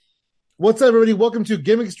What's up, everybody? Welcome to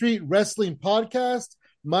Gimmick Street Wrestling Podcast.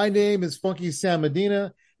 My name is Funky Sam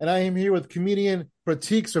Medina, and I am here with comedian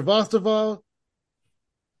Pratik Srivastava.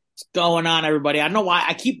 What's going on, everybody? I don't know why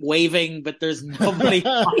I keep waving, but there's nobody.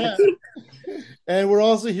 And we're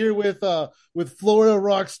also here with Florida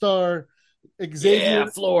rock star Xavier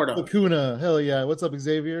Florida. Lacuna. Hell yeah! What's up,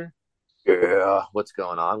 Xavier? Yeah, what's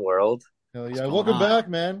going on, world? Hell yeah! Welcome back,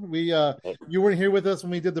 man. You weren't here with us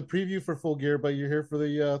when we did the preview for Full Gear, but you're here for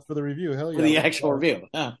the review. Hell yeah! For the actual review.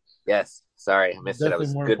 Huh. Yes, sorry, I missed it. I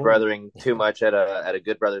was good brothering too much at a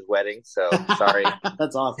good brother's wedding, so sorry.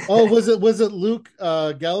 That's awesome. Oh, was it Luke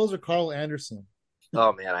Gallows or Carl Anderson?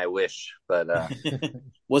 Oh man, I wish, but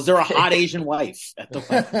was there a hot Asian wife at the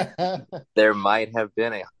wedding? There might have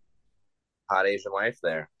been a hot Asian wife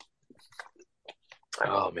there.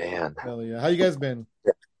 Oh man. Hell yeah! How you guys been?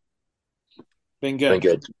 Been good.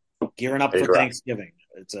 Been good. Gearing up for Thanksgiving.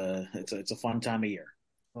 It's a fun time of year.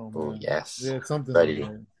 Oh yes. Yeah, it's something.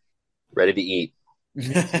 Ready to eat.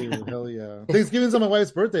 Hell yeah! Thanksgiving's on my wife's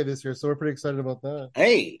birthday this year, so we're pretty excited about that.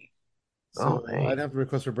 Hey. So I'd have to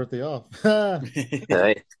request her birthday off.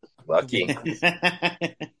 Hey, lucky.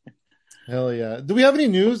 Hell yeah! Do we have any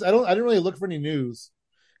news? I didn't really look for any news.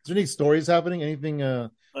 Is there any stories happening? Anything? Let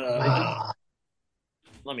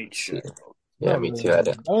me check. Yeah, me too. I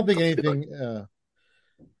don't think anything.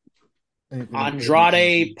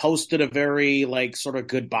 Andrade posted a very sort of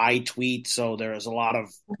goodbye tweet, so there's a lot of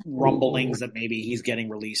rumblings that maybe he's getting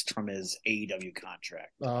released from his AEW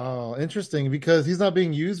contract. Oh, interesting, because he's not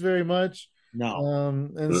being used very much. No,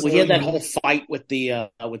 and he had that whole fight with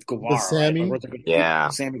with Guevara, Sammy. Right? Yeah,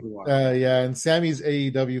 Sammy Guevara. Yeah, and Sammy's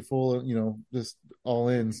AEW full, just all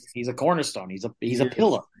in. He's a cornerstone. He's a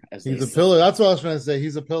pillar. He's a pillar. That's what I was trying to say.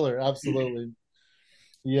 He's a pillar. Absolutely.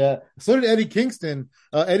 Yeah. So did Eddie Kingston.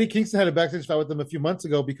 Eddie Kingston had a backstage fight with him a few months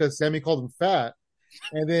ago because Sammy called him fat.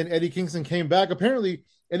 And then Eddie Kingston came back. Apparently,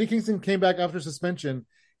 Eddie Kingston came back after suspension.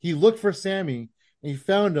 He looked for Sammy, and he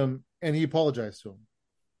found him, and he apologized to him.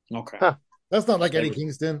 Okay. Huh. That's not like Eddie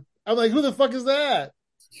Kingston. I'm like, who the fuck is that?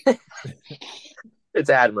 It's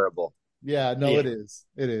admirable. Yeah, no, It is.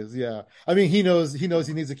 It is, yeah. I mean, he knows he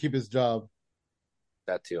needs to keep his job.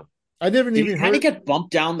 That too. I never even kind of get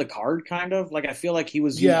bumped down the card, kind of. I feel like he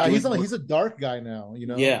was. Yeah, he's a dark guy now,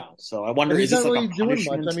 Yeah, so I wonder. He's not really doing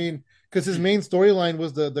much. I mean, because his main storyline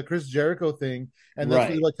was the Chris Jericho thing, and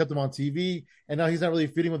that's what kept him on TV. And now he's not really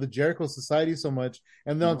fitting with the Jericho Society so much.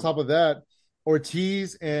 And then on top of that,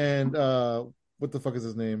 Ortiz and what the fuck is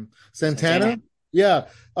his name? Santana. Yeah,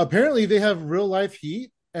 apparently they have real life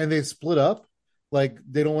heat, and they split up.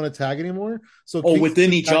 They don't want to tag anymore. So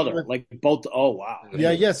within each other, both. Oh wow.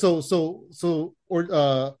 Yeah. So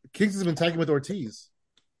Kingston's been tagging with Ortiz.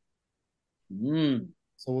 So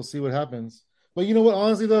we'll see what happens. But you know what?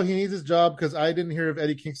 Honestly, though, he needs his job, because I didn't hear of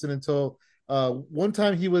Eddie Kingston until one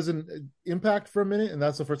time he was in Impact for a minute, and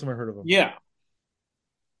that's the first time I heard of him. Yeah.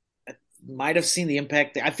 I might have seen the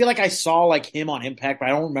Impact. I feel like I saw him on Impact, but I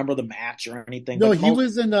don't remember the match or anything. No, he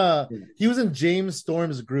was in James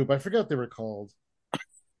Storm's group. I forgot what they were called.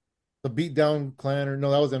 The Beatdown Clan, or no,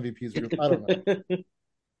 that was MVP's group. I don't know.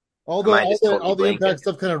 All the Impact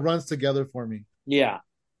stuff kind of runs together for me. Yeah,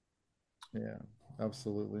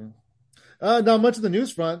 absolutely. Not much of the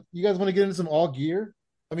news front. You guys want to get into some All Gear?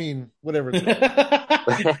 I mean, whatever it's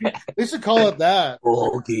called. They should call it that.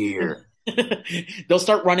 All Gear. They'll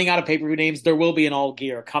start running out of pay-per-view names. There will be an All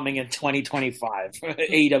Gear coming in 2025.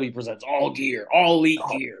 AEW presents All Gear, All Elite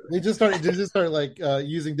Gear. They just start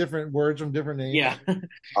using different words from different names. Yeah,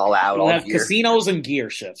 all out. We'll all have gear. Casinos and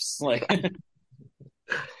gear shifts.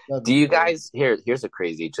 Do you guys here's a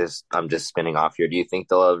crazy? I'm just spinning off here. Do you think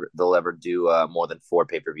they'll ever do more than 4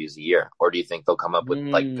 pay-per-views a year, or do you think they'll come up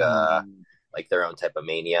with their own type of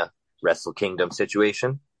Mania, Wrestle Kingdom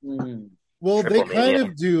situation? Well, they kind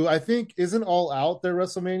of do. I think, isn't All Out their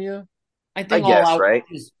WrestleMania? I think All Out, right?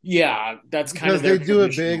 That's kind of because they do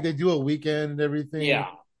it big. They do a weekend and everything. Yeah,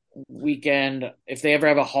 weekend. If they ever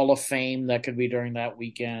have a Hall of Fame, that could be during that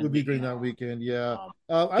weekend. It would be during that weekend. Yeah,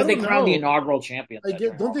 because they crowned the inaugural champion.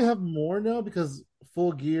 Don't they have more now? Because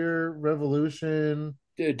Full Gear, Revolution,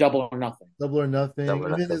 Double or Nothing.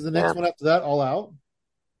 Is the next one after that All Out?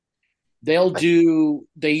 They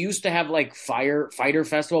used to have Fighter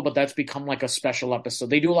Festival, but that's become a special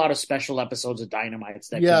episode. They do a lot of special episodes of Dynamites.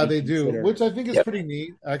 They do, which I think is pretty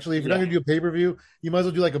neat. Actually, if you're not going to do a pay-per-view, you might as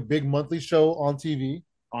well do a big monthly show on TV.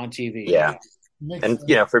 Yeah. And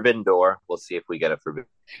sense. Forbidden Door. We'll see if we get a Forbidden.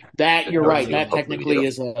 That you're right. That technically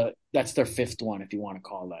that's their 5th one, if you want to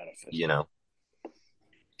call that a 5th.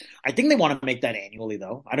 I think they want to make that annually,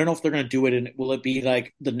 though. I don't know if they're going to do it. Will it be the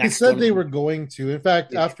next? They said they were going to. In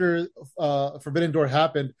fact, after Forbidden Door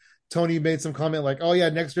happened, Tony made some comment like, "Oh yeah,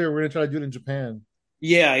 next year we're gonna try to do it in Japan."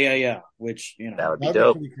 Yeah. Which that would be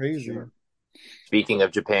dope. Be crazy. Sure. Speaking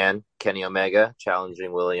of Japan, Kenny Omega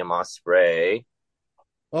challenging William Ospreay.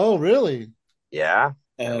 Oh really? Yeah.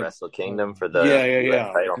 Wrestle Kingdom for the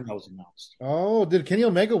US title. That was announced. Oh, did Kenny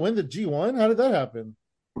Omega win the G1? How did that happen?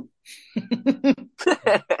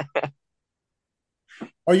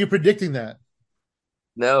 Are you predicting that?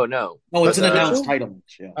 No. Oh, it's an announced title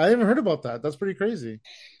match. Yeah. I haven't heard about that. That's pretty crazy.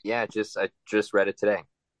 Yeah, I just read it today.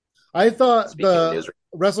 I thought the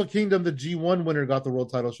Wrestle Kingdom, the G1 winner, got the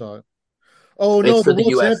world title shot. Oh no, the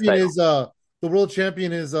world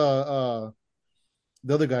champion is the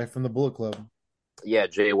other guy from the Bullet Club. Yeah,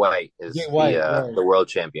 Jay White is the world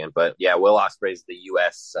champion, but yeah, Will Ospreay's the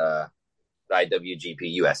US IWGP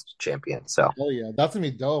US champion. So that's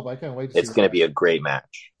gonna be dope. I can't wait. It's gonna be a great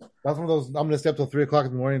match. That's one of those. I'm gonna stay up till 3:00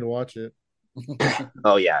 in the morning to watch it.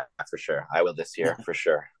 Oh yeah, for sure. I will this year for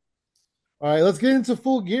sure. All right, let's get into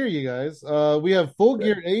Full Gear, you guys. We have Full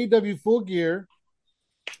Gear, AEW Full Gear,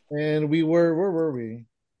 and where were we?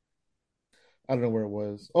 I don't know where it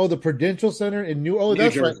was. Oh, the Prudential Center in New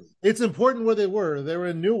that's Jersey. Right. It's important where they were. They were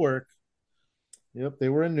in Newark. Yep, they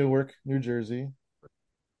were in Newark, New Jersey.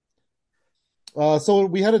 So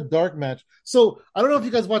we had a dark match. So I don't know if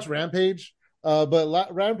you guys watched Rampage, but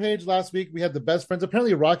Rampage last week we had the best friends.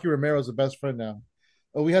 Apparently, Rocky Romero is the best friend now.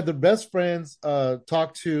 We had the best friends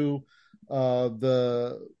talk to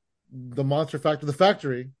the Monster Factory, the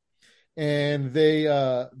factory, and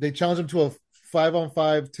they challenged him to a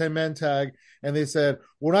 5-on-5 10-man tag, and they said,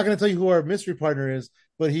 "We're not going to tell you who our mystery partner is,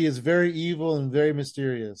 but he is very evil and very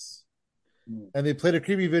mysterious." And they played a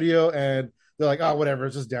creepy video, and they're like, "Oh, whatever,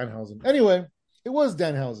 it's just Danhausen." Anyway, it was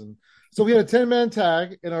Danhausen. So we had a 10-man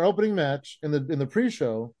tag in our opening match in the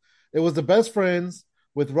pre-show. It was the best friends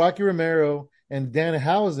with Rocky Romero and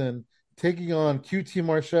Danhausen taking on QT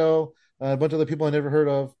Marshall, a bunch of other people I never heard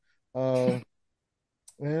of.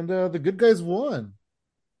 And the good guys won.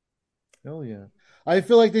 Hell yeah. I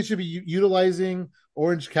feel like they should be utilizing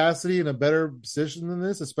Orange Cassidy in a better position than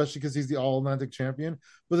this, especially because he's the All-Atlantic champion.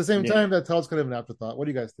 But at the same time, that title's kind of an afterthought. What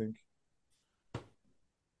do you guys think?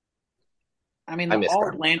 I mean, the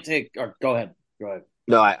All-Atlantic... Go ahead.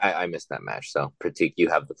 No, I missed that match. So, Pratik, you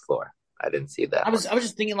have the floor. I didn't see that. I was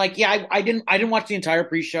just thinking, like, I didn't watch the entire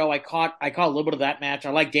pre-show. I caught a little bit of that match.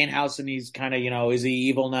 I like Danhausen. He's kind of, is he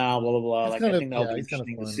evil now? Blah blah blah. Like, I think that'll be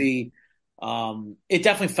interesting to see. It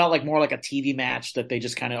definitely felt like more like a TV match that they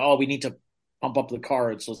just kind of, we need to pump up the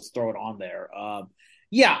cards, so let's throw it on there.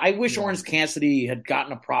 I wish Orange Cassidy had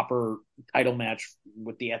gotten a proper title match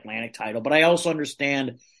with the Atlantic title, but I also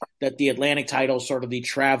understand that the Atlantic title is sort of the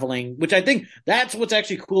traveling, which I think that's what's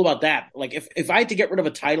actually cool about that. Like, if I had to get rid of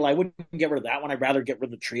a title, I wouldn't get rid of that one. I'd rather get rid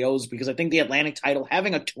of the trios, because I think the Atlantic title,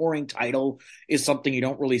 having a touring title, is something you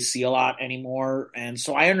don't really see a lot anymore. And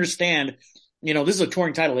so I understand, this is a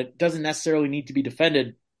touring title. It doesn't necessarily need to be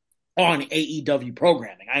defended on AEW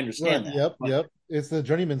programming. I understand that. Yep. It's the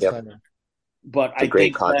Journeyman's title. But I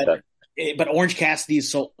think but Orange Cassidy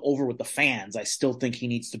is so over with the fans. I still think he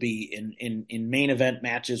needs to be in main event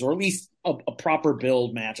matches, or at least a proper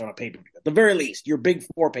build match on a pay-per-view. At the very least, your big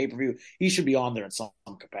 4 pay-per-view, he should be on there in some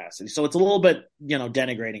capacity. So it's a little bit,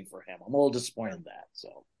 denigrating for him. I'm a little disappointed in that.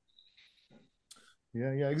 So.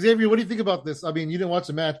 Yeah. Xavier, what do you think about this? I mean, you didn't watch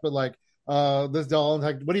the match, but like, what do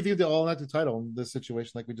you think of the All-Atlantic title in this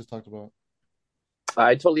situation, like we just talked about?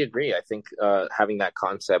 I totally agree. I think having that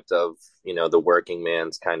concept of, the working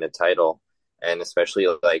man's kind of title, and especially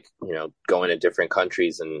like, going to different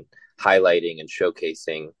countries and highlighting and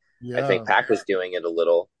showcasing. I think Pac was doing it a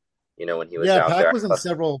little, when he was out there. Yeah, Pac was in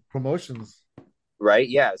several promotions. Right,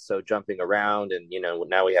 yeah. So jumping around, and,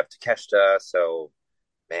 now we have Takeshita. So,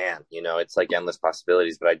 man, it's like endless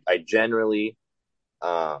possibilities. But I generally,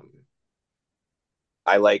 I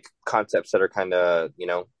like concepts that are kind of,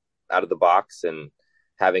 out of the box, and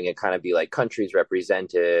having it kind of be like countries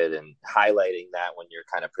represented and highlighting that when you're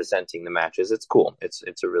kind of presenting the matches. It's cool. It's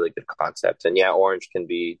a really good concept. And Orange can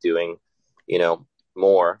be doing,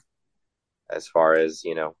 more as far as,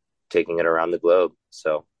 taking it around the globe.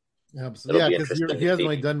 So absolutely. Because he hasn't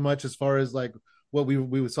really done much as far as like what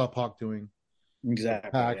we saw Pac doing.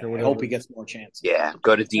 Exactly. I hope he gets more chances. Yeah,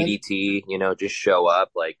 go to DDT. Just show up.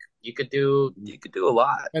 Like you could do a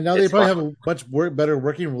lot. And now they probably have a much better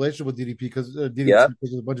working relationship with DDP, because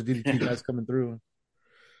there's a bunch of DDT guys coming through.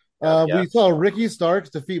 We saw Ricky Starks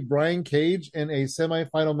defeat Brian Cage in a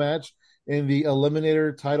semifinal match in the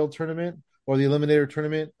Eliminator title tournament, or the Eliminator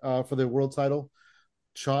tournament for the world title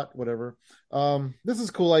shot, whatever. This is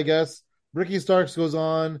cool, I guess. Ricky Starks goes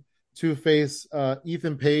on to face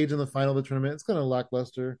Ethan Page in the final of the tournament. It's kind of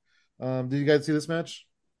lackluster. Did you guys see this match?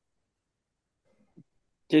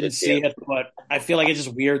 Didn't see it, but I feel like it's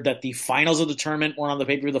just weird that the finals of the tournament weren't on the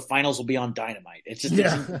pay-per-view. The finals will be on Dynamite. It's just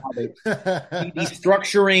the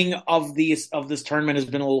structuring of this tournament has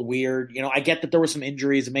been a little weird. I get that there were some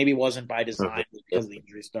injuries. Maybe it wasn't by design because of the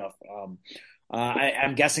injury stuff.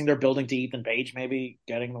 I'm guessing they're building to Ethan Page maybe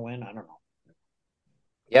getting the win. I don't know.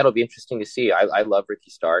 Yeah, it'll be interesting to see. I love Ricky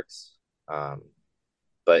Starks,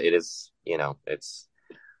 but it is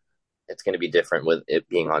it's going to be different with it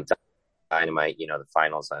being on Dynamite. The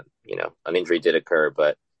finals on an injury did occur,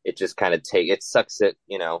 but it just kind of it sucks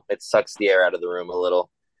the air out of the room a little.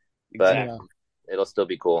 But it'll still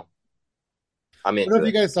be cool. I don't know if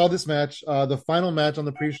you guys saw this match, the final match on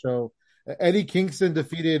the pre-show. Eddie Kingston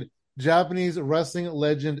defeated Japanese wrestling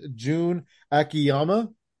legend Jun Akiyama,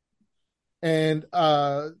 and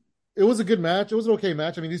it was a good match. It was an okay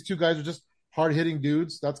match. I mean, these two guys are just hard-hitting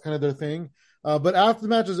dudes. That's kind of their thing. But after the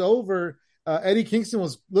match was over, Eddie Kingston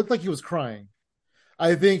looked like he was crying.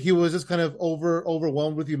 I think he was just kind of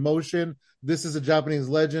overwhelmed with emotion. This is a Japanese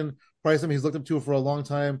legend, probably something he's looked up to for a long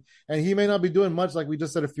time, and he may not be doing much, like we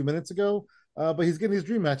just said a few minutes ago, but he's getting these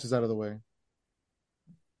dream matches out of the way.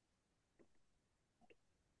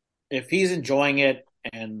 If he's enjoying it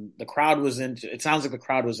and the crowd was it sounds like the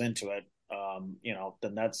crowd was into it,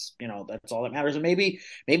 then that's all that matters. And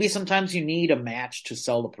maybe sometimes you need a match to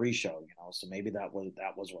sell the pre-show, so maybe that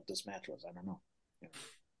was what this match was. I don't know.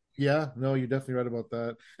 Yeah, no, you're definitely right about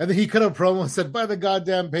that. And then he cut a promo and said, "Buy the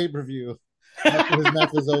goddamn pay-per-view." After his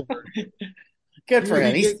match was over. Good for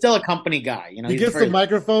him. He's still a company guy. He gets the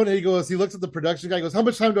microphone and he looks at the production guy, he goes, "How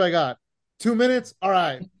much time do I got? 2 minutes? All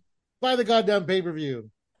right. Buy the goddamn pay-per-view."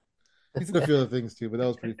 He said a few other things too, but that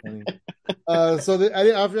was pretty funny. So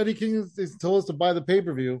after Eddie King told us to buy the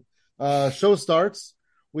pay-per-view, show starts.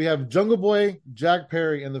 We have Jungle Boy, Jack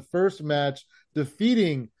Perry in the first match,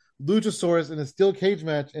 defeating Luchasaurus in a steel cage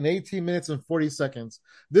match in 18 minutes and 40 seconds.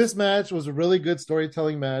 This match was a really good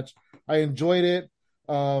storytelling match. I enjoyed it.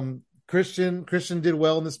 Christian did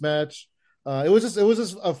well in this match. It was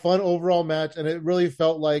just a fun overall match, and it really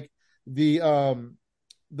felt like the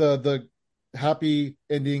happy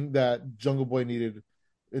ending that Jungle Boy needed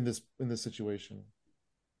in this situation.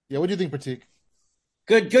 Yeah, what do you think, Pratik?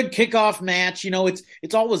 Good kickoff match.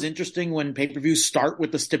 It's always interesting when pay-per-views start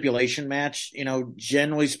with the stipulation match.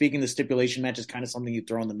 Generally speaking, the stipulation match is kind of something you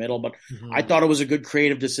throw in the middle, but I thought it was a good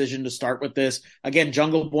creative decision to start with this. Again,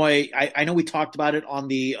 Jungle Boy, I know we talked about it on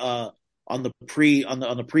the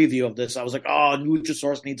preview of this. I was like, oh,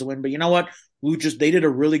 Luchasaurus needs a win, but you know what? They did a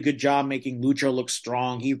really good job making Lucha look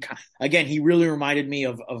strong. He really reminded me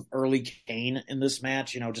of early Kane in this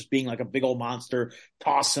match, just being like a big old monster,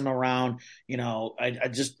 tossing around,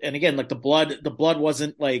 and again, like the blood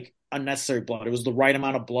wasn't like unnecessary blood. It was the right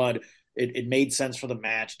amount of blood. It made sense for the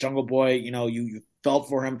match. Jungle Boy, you felt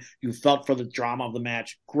for him. You felt for the drama of the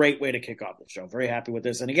match. Great way to kick off the show. Very happy with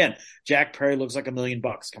this. And again, Jack Perry looks like $1 million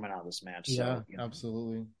coming out of this match. Yeah, so,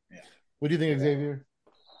 absolutely. Yeah. What do you think, Xavier?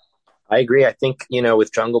 I agree. I think,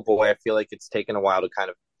 with Jungle Boy, I feel like it's taken a while to kind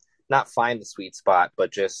of not find the sweet spot,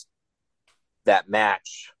 but just that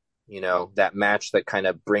match, that kind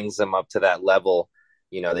of brings them up to that level,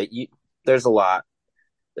 there's a lot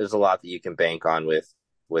that you can bank on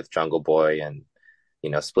with Jungle Boy and,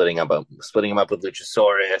 splitting him up with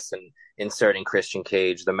Luchasaurus and inserting Christian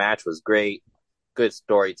Cage. The match was great. Good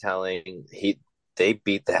storytelling. They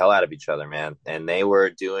beat the hell out of each other, man. And they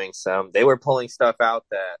were pulling stuff out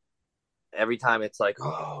that every time it's like,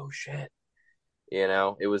 oh shit,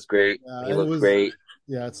 it was great. He looked great.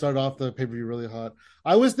 Yeah, it started off the pay-per-view really hot.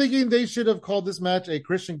 I was thinking they should have called this match a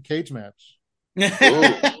Christian Cage match. Yeah,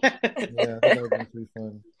 that would be pretty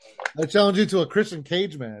fun. I challenge you to a Christian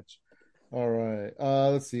Cage match. All right.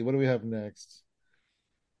 Let's see. What do we have next?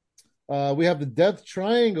 We have the Death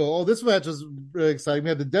Triangle. Oh, this match was really exciting. We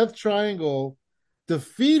have the Death Triangle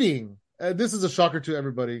defeating, this is a shocker to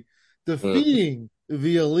everybody, defeating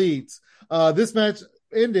the Elite. This match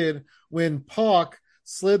ended when Pac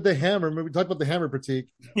slid the hammer. Remember, we talked about the hammer, Pratik.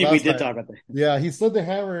 We did talk about that. Yeah, he slid the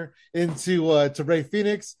hammer into to Rey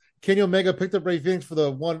Fenix. Kenny Omega picked up Rey Fenix for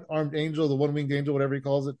the one-armed angel, the one-winged angel, whatever he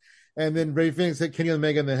calls it. And then Rey Fenix hit Kenny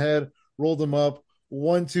Omega in the head, rolled him up.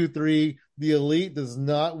 1, 2, 3. The Elite does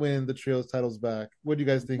not win the trios titles back. What do you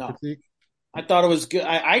guys think, Pratik? I thought it was good.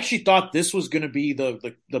 I actually thought this was going to be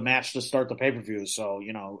the match to start the pay-per-view. So,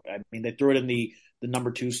 they threw it in the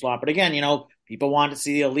number 2 slot. But again, people wanted to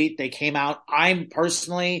see the Elite. They came out. I'm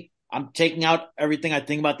taking out everything I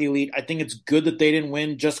think about the Elite. I think it's good that they didn't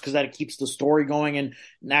win just because that it keeps the story going. And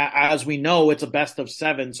now, as we know, it's a best of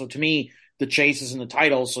 7. So to me, the chase is in the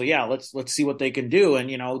title. So yeah, let's see what they can do. And,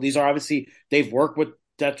 these are obviously, they've worked with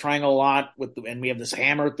Death Triangle a lot and we have this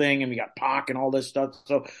Hammer thing, and we got Pac and all this stuff.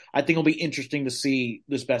 So I think it'll be interesting to see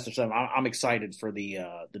this best of 7. I'm excited for the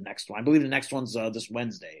next one. I believe the next one's this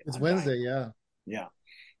Wednesday. It's Wednesday, yeah. Yeah.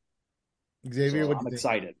 Xavier, so I'm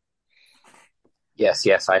excited. Yes,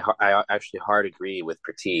 I actually hard agree with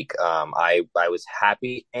Pratik. I was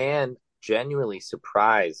happy and genuinely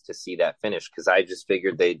surprised to see that finish, because I just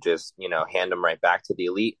figured they'd just hand them right back to the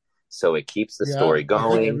Elite, so it keeps the story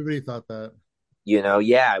going. Everybody thought that.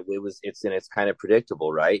 It's kind of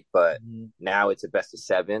predictable, right? But now it's a best of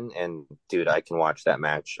 7, and dude, I can watch that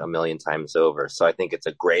match a million times over. So I think it's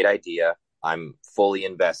a great idea. I'm fully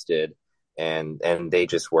invested, and they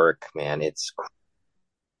just work, man. It's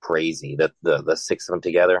crazy. The 6 of them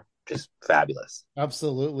together, just fabulous.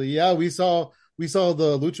 Absolutely, yeah. We saw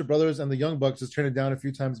the Lucha Brothers and the Young Bucks just turn it down a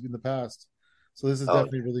few times in the past. So this is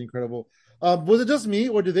definitely really incredible. Was it just me,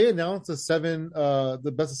 or did they announce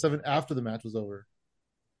the best of 7 after the match was over?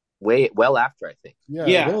 Well after, I think.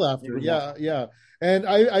 Yeah. Well after. Yeah. And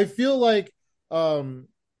I feel like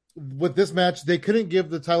with this match, they couldn't give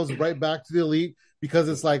the titles right back to the Elite, because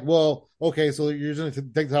it's like, well, okay, so you're going to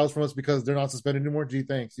take the titles from us because they're not suspended anymore. Gee,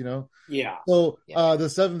 thanks, Yeah. So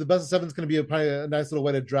the best of 7 is going to be probably a nice little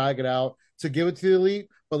way to drag it out to give it to the Elite,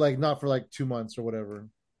 but like not for like 2 months or whatever.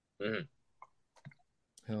 Mm-hmm.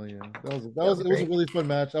 Hell yeah, it was a really fun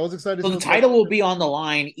match. I was excited. So the title will be on the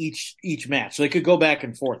line each match, so they could go back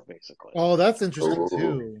and forth basically. Oh, that's interesting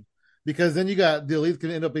too, because then you got the Elite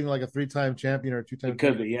can end up being like a 3-time champion or a 2-time. It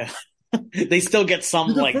could be, yeah. They still get some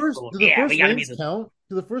do the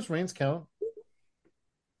first reigns count?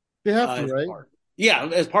 They have to, right?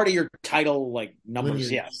 As part of your title like numbers.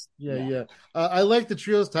 Lineage. Yes. Yeah. I like the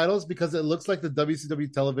trios titles because it looks like the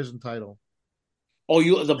WCW television title.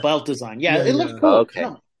 Oh, the belt design. Yeah, it looks cool. Okay.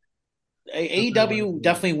 AEW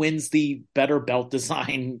definitely wins the better belt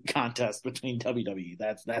design contest between WWE.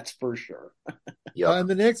 That's for sure. In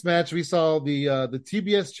the next match, we saw the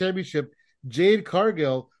TBS Championship, Jade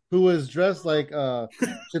Cargill, who was dressed like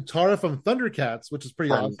Chitara from Thundercats, which is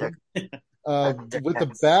pretty awesome. With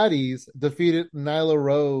the baddies, defeated Nyla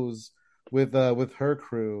Rose with her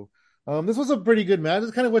crew. This was a pretty good match.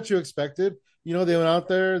 It's kind of what you expected. They went out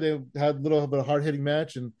there, they had a little bit of hard hitting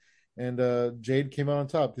match, and Jade came out on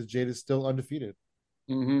top because Jade is still undefeated.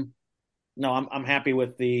 Mm-hmm. No, I'm happy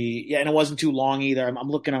with and it wasn't too long either. I'm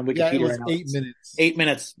looking on Wikipedia. Yeah, it was 8 minutes. 8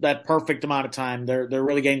 minutes, that perfect amount of time. They're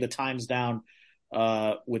really getting the times down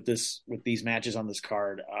with these matches on this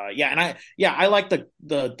card. I like the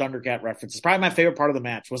Thundercat references. Probably my favorite part of the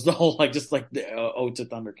match was the whole the ode to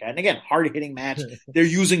Thundercat. And again, hard hitting match. They're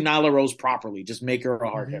using Nyla Rose properly. Just make her a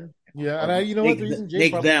hard hitter. Yeah, and you know what?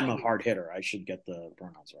 Make them a hard hitter. I should get the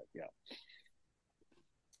pronouns right.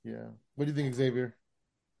 Yeah. What do you think, Xavier?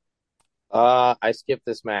 I skipped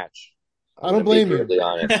this match. I don't blame you.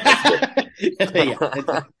 Well,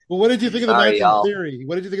 what did you think of the match in theory?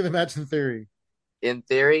 What did you think of the match in theory? In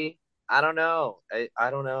theory, I don't know. I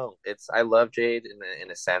don't know. I love Jade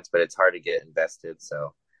in a sense, but it's hard to get invested.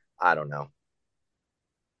 So I don't know.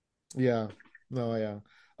 Yeah. No. Yeah.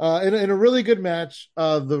 In a really good match,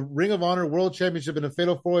 the Ring of Honor World Championship in a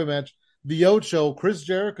Fatal 4-Way match, the Ocho, Chris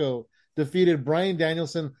Jericho defeated Bryan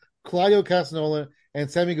Danielson, Claudio Castagnoli, and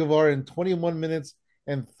Sammy Guevara in 21 minutes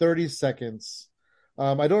and 30 seconds.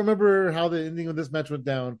 I don't remember how the ending of this match went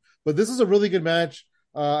down, but this is a really good match.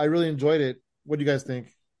 I really enjoyed it. What do you guys think?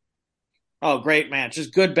 Oh, great match.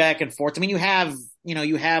 Just good back and forth. I mean, you have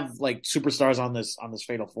like superstars on this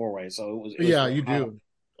Fatal 4-Way. So it was you do.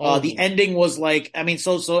 The ending was like, I mean,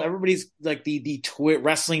 so everybody's like the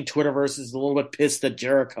wrestling Twitterverse is a little bit pissed at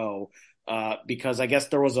Jericho because I guess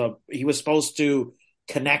he was supposed to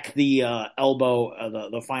connect the elbow,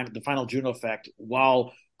 the final Juno effect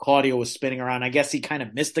while Claudio was spinning around. I guess he kind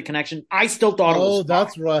of missed the connection. I still thought it was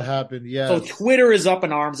that's what happened. Yeah. So Twitter is up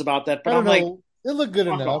in arms about that, but I'm like, it looked good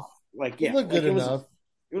enough. It looked good enough.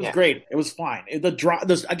 It was great. It was fine.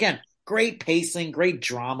 Again, great pacing, great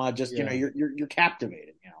drama. Just you're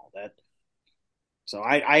captivated. That. So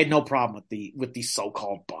I had no problem with the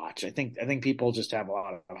so-called botch. I think people just have a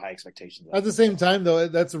lot of high expectations. At the same time, though,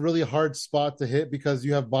 that's a really hard spot to hit because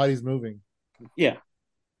you have bodies moving. Yeah.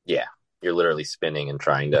 Yeah. You're literally spinning and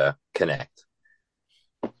trying to connect.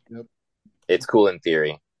 Yep. It's cool in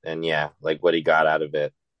theory. And like what he got out of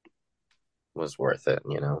it was worth it,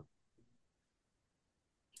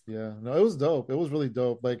 Yeah, no, it was dope. It was really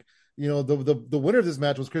dope. Like, the winner of this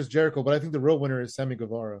match was Chris Jericho, but I think the real winner is Sammy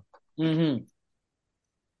Guevara. Mm-hmm.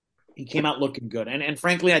 He came out looking good. And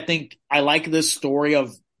frankly, I think I like this story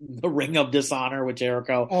of the Ring of Dishonor with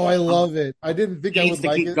Jericho. Oh, I love it. I didn't think I would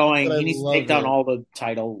like it. Going. He needs to take down all the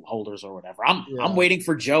title holders or whatever. I'm waiting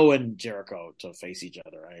for Joe and Jericho to face each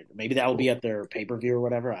other. Right? Maybe that will be at their pay-per-view or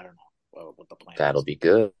whatever. I don't know what the plan. That'll be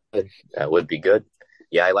good. That would be good.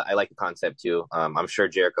 Yeah, I like the concept too. I'm sure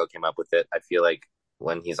Jericho came up with it. I feel like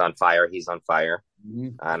when he's on fire, mm-hmm.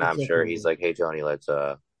 And I'm sure he's like, "Hey, Johnny, let's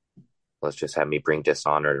just have me bring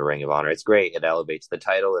Dishonor to Ring of Honor." It's great. It elevates the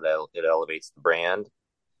title. It elevates the brand,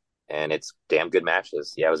 and it's damn good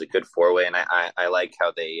matches. Yeah, it was a good 4-way, and I like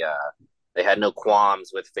how they had no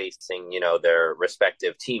qualms with facing their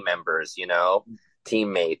respective team members,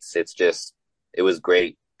 teammates. It was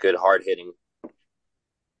great, good hard hitting.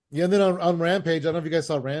 Yeah, and then on Rampage, I don't know if you guys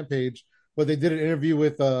saw Rampage, but they did an interview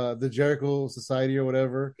with the Jericho Society or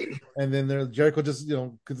whatever, and then Jericho just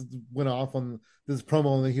went off on this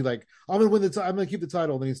promo, and then he like, I'm gonna keep the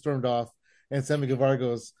title, and then he stormed off, and Sammy Guevara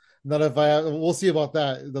goes, we'll see about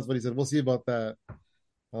that. That's what he said. We'll see about that.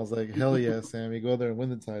 I was like, hell yeah, Sammy, go there and win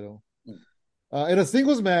the title. In a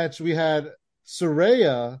singles match, we had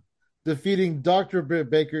Saraya defeating Dr. Britt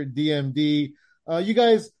Baker, DMD. You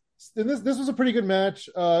guys. And this was a pretty good match.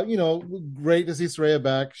 Great to see Saraya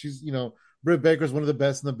back. She's, Britt Baker's one of the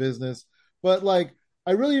best in the business. But like,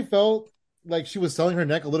 I really felt like she was selling her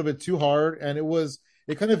neck a little bit too hard, and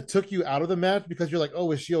it kind of took you out of the match because you're like,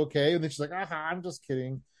 oh, is she okay? And then she's like, I'm just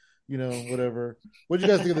kidding, whatever. What did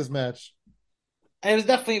you guys think of this match? It was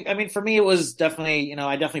definitely, I mean, for me, it was definitely,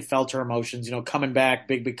 I definitely felt her emotions, coming back,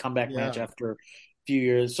 big comeback match after few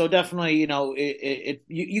years. So definitely,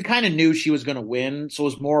 you kind of knew she was going to win. So it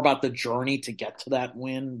was more about the journey to get to that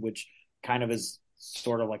win, which kind of is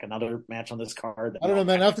sort of like another match on this card. I don't know,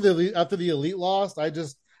 man. After the Elite lost, I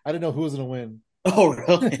didn't know who was going to win. Oh,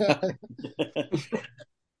 really?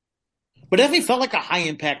 But it definitely felt like a high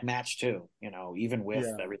impact match too, even with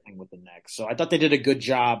everything with the neck. So I thought they did a good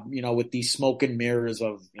job, with the smoke and mirrors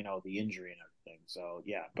of, the injury and everything. So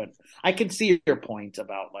yeah, but I can see your point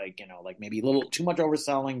about like maybe a little too much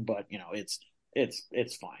overselling, but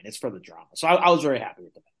it's fine. It's for the drama. So I was very happy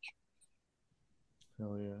with the match.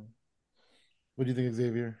 Hell yeah! What do you think,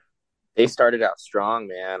 Xavier? They started out strong,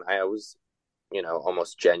 man. I was,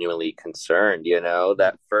 almost genuinely concerned.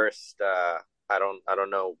 That first, I don't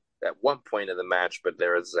know at one point of the match, but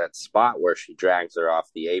there was that spot where she drags her off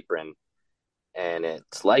the apron. And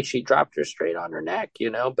it's like she dropped her straight on her neck,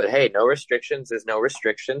 But hey, no restrictions. There's no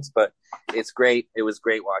restrictions, but it's great. It was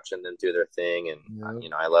great watching them do their thing. And,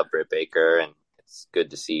 I love Britt Baker, and it's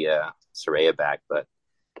good to see Saraya back. But,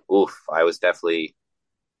 I was definitely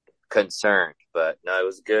concerned. But, no, it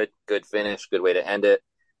was good finish, good way to end it.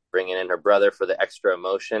 Bringing in her brother for the extra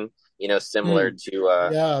emotion, similar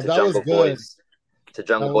to Jungle Boy's. To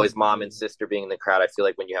Jungle Boy's mom and sister being in the crowd. I feel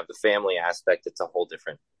like when you have the family aspect, it's a whole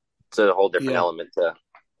different element to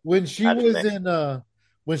when she was in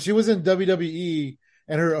WWE,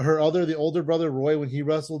 and the older brother Roy, when he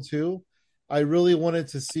wrestled too, I really wanted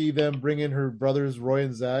to see them bring in her brothers Roy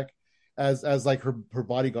and Zach as like her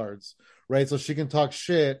bodyguards, right? So she can talk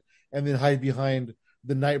shit and then hide behind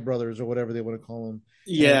the Night Brothers or whatever they want to call them.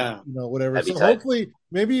 Yeah, and, whatever. So hopefully,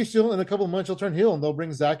 maybe she'll in a couple of months she'll turn heel and they'll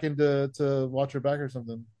bring Zach in to watch her back or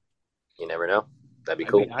something. You never know. That'd be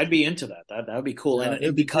cool. I'd be into that. That would be cool. Yeah,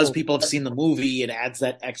 and because people have seen the movie, it adds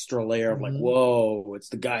that extra layer of like, whoa, it's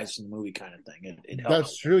the guys from the movie kind of thing. It helps.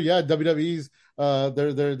 That's true. Yeah, WWE's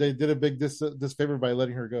they did a big disfavor by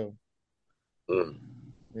letting her go.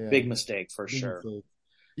 Yeah. Big mistake for sure. Mistake.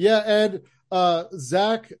 Yeah, and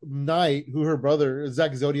Zach Knight, who her brother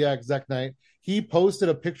Zach Zodiac, Zach Knight, he posted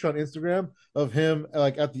a picture on Instagram of him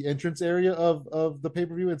like at the entrance area of the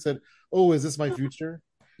pay-per-view and said, "Oh, is this my future?"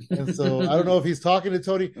 And so I don't know if he's talking to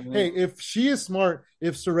Tony. Hey, if she is smart,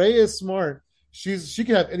 if Saraya is smart, she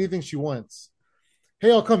can have anything she wants.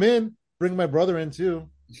 Hey, I'll come in, bring my brother in too.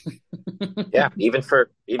 Yeah, even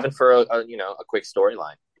for a quick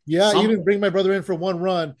storyline. Yeah, even bring my brother in for one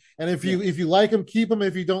run, and if you like him, keep him.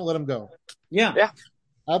 If you don't, let him go. Yeah,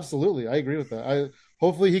 absolutely. I agree with that.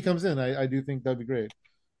 Hopefully he comes in. I do think that'd be great.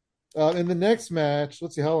 In the next match,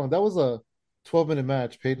 let's see how long that was, a 12-minute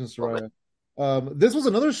match. Paige and Saraya. This was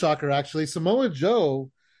another shocker, actually. Samoa Joe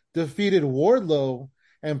defeated Wardlow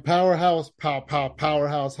and Powerhouse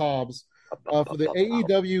Hobbs for the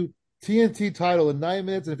AEW TNT title in 9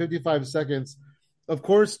 minutes and 55 seconds. Of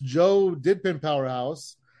course, Joe did pin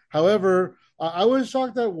Powerhouse. However, I was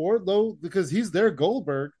shocked at Wardlow because he's their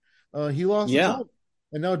Goldberg. He lost, and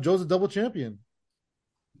now Joe's a double champion.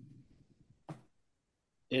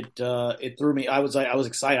 It threw me. I was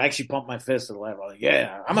excited. I actually pumped my fist to the left. I was like,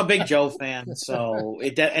 yeah, I'm a big Joe fan. So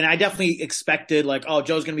and I definitely expected like, oh,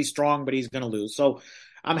 Joe's going to be strong, but he's going to lose. So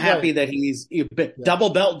I'm happy that he's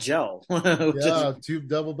double belt Joe. Yeah, two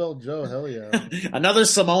double belt Joe. Hell yeah! Another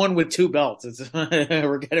Samoan with two belts.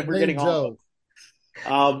 We're getting all.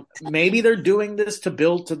 Maybe they're doing this to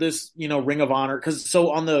build to this, Ring of Honor. Because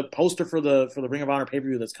so on the poster for the Ring of Honor pay per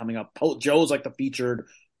view that's coming up, Joe's like the featured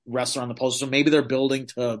wrestler on the poster. So maybe they're building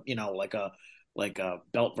to like a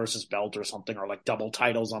belt versus belt or something, or like double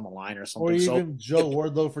titles on the line or something. Or even Joe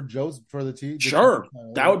Wardlow for the team. Sure,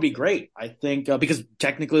 that would be great. I think because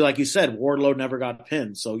technically, like you said, Wardlow never got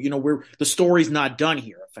pinned, so the story's not done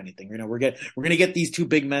here. If anything, we're gonna get these two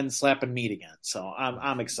big men slapping meat again. So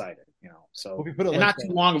I'm excited. So and like not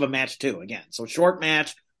too long of a match too. Again, so short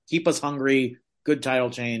match, keep us hungry, good title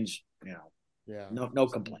change. Yeah, no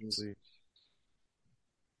complaints.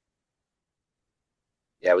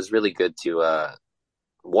 Yeah, it was really good to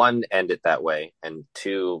one, end it that way, and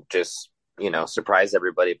two, just surprise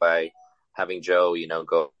everybody by having Joe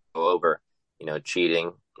go over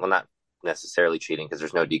cheating. Well, not necessarily cheating because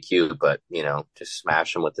there's no DQ, but just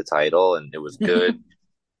smash him with the title, and it was good.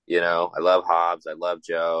 I love Hobbs, I love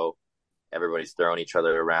Joe. Everybody's throwing each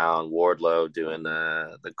other around. Wardlow doing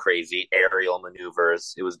the crazy aerial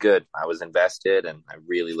maneuvers. It was good. I was invested, and I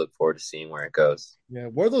really look forward to seeing where it goes. Yeah,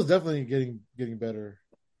 Wardlow's definitely getting better.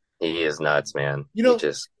 He is nuts, man.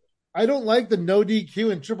 I don't like the no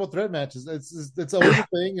DQ and triple threat matches. It's always a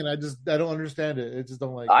thing, and I don't understand it. I just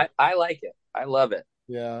don't like it. I like it. I love it.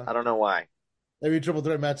 Yeah. I don't know why. Every triple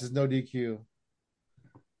threat match is no DQ.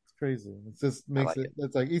 It's crazy. It just makes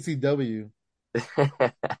it's like ECW.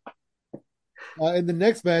 In the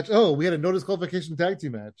next match, we had a no disqualification tag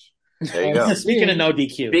team match. There you go. Speaking of no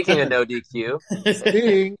DQ. Speaking of no DQ.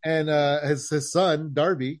 Sting and his son,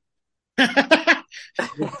 Darby,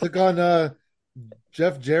 took on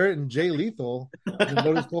Jeff Jarrett and Jay Lethal in a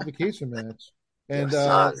no disqualification match. And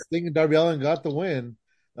Sting and Darby Allin got the win.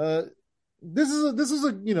 This is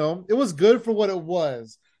it was good for what it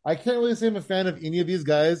was. I can't really say I'm a fan of any of these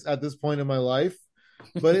guys at this point in my life,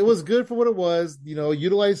 but it was good for what it was.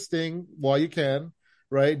 Utilize Sting while you can,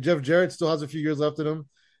 right? Jeff Jarrett still has a few years left in him.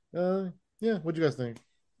 Yeah, what do you guys think?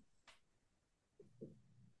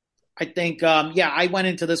 I think, I went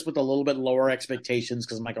into this with a little bit lower expectations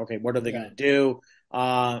because I'm like, okay, what are they going to do?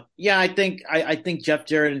 I think Jeff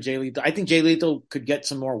Jarrett and Jay Lethal. I think Jay Lethal could get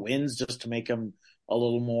some more wins just to make him a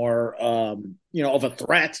little more, of a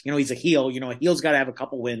threat. He's a heel. A heel's got to have a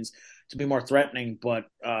couple wins to be more threatening. But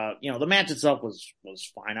the match itself was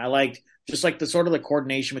fine. I liked just like the sort of the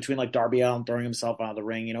coordination between like Darby Allin throwing himself out of the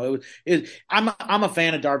ring. I'm a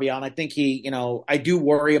fan of Darby Allin. I think I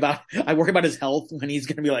worry about his health when he's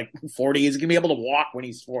going to be like 40. He's going to be able to walk when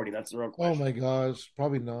he's 40. That's the real question. Oh my gosh,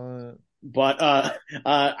 probably not. But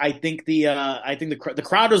I think the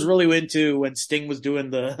crowd was really into when Sting was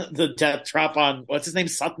doing the death drop on what's his name,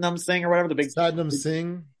 Satnam Singh or whatever, the big Satnam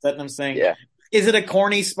Singh. Yeah. Is it a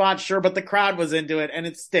corny spot? Sure, but the crowd was into it, and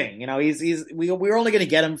it's Sting. We were only going to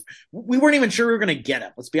get him. We weren't even sure we were going to get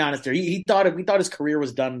him. Let's be honest here. We thought his career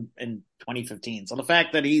was done in 2015. So the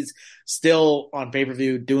fact that he's still on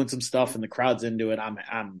pay-per-view doing some stuff and the crowd's into it,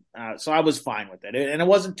 so I was fine with it. And it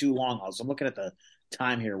wasn't too long. Also, I'm looking at the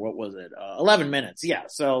time here. What was it? 11 minutes. Yeah.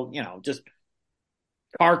 So, just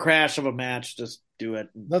car crash of a match. Just do it.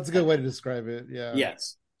 That's a good way to describe it. Yeah.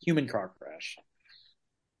 Yes. Human car crash.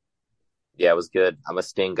 Yeah, it was good. I'm a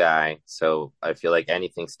Sting guy, so I feel like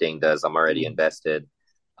anything Sting does, I'm already invested.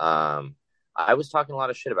 I was talking a lot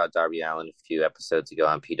of shit about Darby Allin a few episodes ago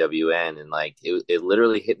on PWN, and like it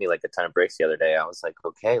literally hit me like a ton of bricks the other day. I was like,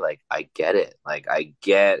 okay, like I get it. Like I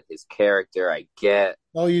get his character. I get.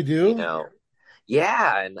 Oh, you do?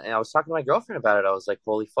 Yeah. And I was talking to my girlfriend about it. I was like,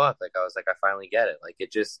 holy fuck. Like, I was like, I finally get it. Like,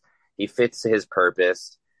 he fits his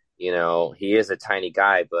purpose. He is a tiny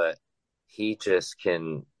guy, but he just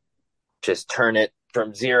can just turn it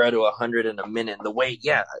from 0 to 100 in a minute. And the way,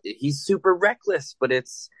 he's super reckless, but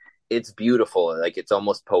it's beautiful. Like, it's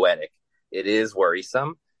almost poetic. It is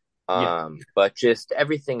worrisome. But just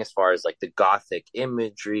everything as far as like the gothic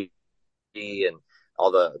imagery and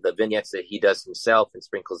all the vignettes that he does himself and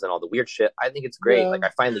sprinkles in all the weird shit. I think it's great. Yeah. Like, I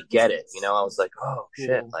finally get it. I was like, oh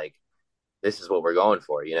shit, like this is what we're going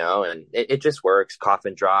for, and it just works.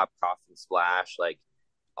 Coffin drop, coffin splash, like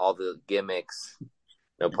all the gimmicks,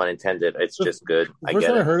 no pun intended. It's just good. The first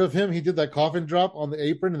time I heard of him, he did that coffin drop on the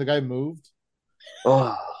apron and the guy my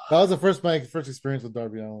first experience with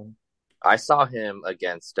Darby Allin. I saw him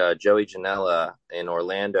against Joey Janela in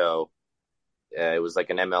Orlando. It was like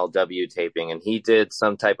an MLW taping, and he did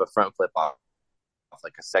some type of front flip off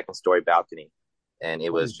like a second story balcony, and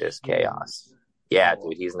it was just chaos. Yeah,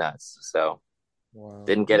 dude, he's nuts. So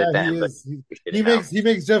didn't get it then, but he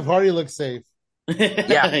makes Jeff Hardy look safe.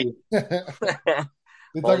 Yeah.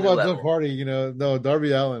 They talk about Jeff Hardy, no,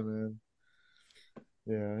 Darby Allin, man.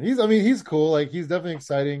 Yeah, he's cool. Like, he's definitely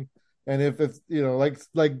exciting. And if it's,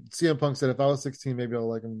 like CM Punk said, if I was 16, maybe I'll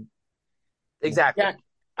like him. Exactly. Yeah.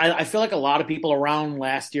 I feel like a lot of people around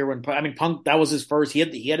last year Punk, that was his first. He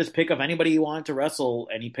had his pick of anybody he wanted to wrestle,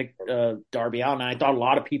 and he picked Darby Allin. And I thought a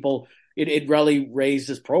lot of people it really raised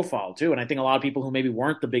his profile too. And I think a lot of people who maybe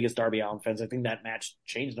weren't the biggest Darby Allin fans, I think that match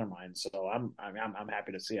changed their minds. So I'm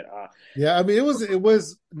happy to see it. Yeah, I mean, it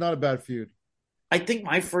was not a bad feud. I think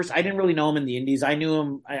I didn't really know him in the Indies. I knew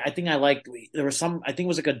him. I think I liked, there was I think it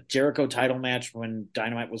was like a Jericho title match when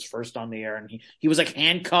Dynamite was first on the air, and he was like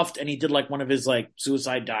handcuffed, and he did like one of his like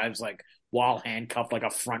suicide dives, like while handcuffed, like a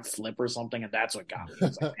front flip or something. And that's what got me.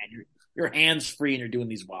 It's like, man, your hands free and you're doing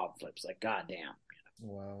these wild flips. Like, goddamn.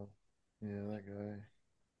 Wow. Yeah, that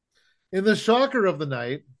guy. In the shocker of the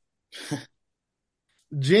night,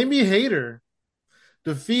 Jamie Hayter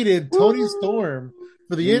defeated Toni Storm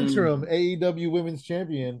for the interim AEW Women's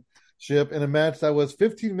Championship in a match that was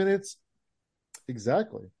 15 minutes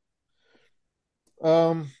exactly.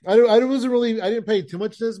 I didn't pay too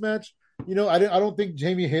much to this match. I don't think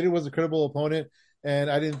Jamie Hayter was a credible opponent,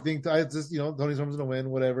 and I didn't think Toni Storm's gonna win,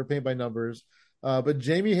 whatever, paint by numbers. But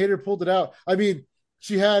Jamie Hayter pulled it out. I mean,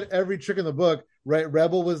 she had every trick in the book, right?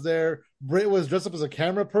 Rebel was there. Britt was dressed up as a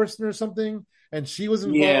camera person or something, and she was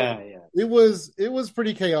involved. Yeah. It was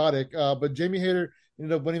pretty chaotic. But Jamie Hayter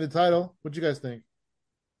ended up winning the title. What do you guys think?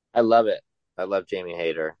 I love it. I love Jamie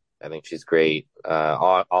Hayter. I think she's great.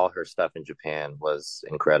 All her stuff in Japan was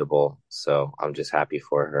incredible. So I'm just happy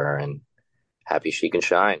for her and happy she can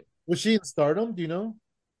shine. Was she in Stardom? Do you know?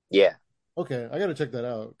 Yeah. Okay, I got to check that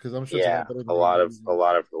out because I'm sure. Yeah, a lot of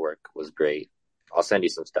her work was great. I'll send you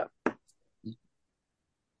some stuff.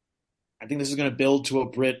 I think this is going to build to a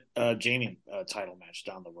Britt Jamie title match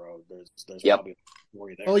down the road. There's probably a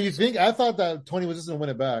story there. Oh, you think? I thought that Toni was just going to win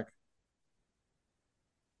it back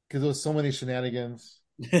because there was so many shenanigans.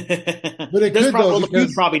 But it could though. The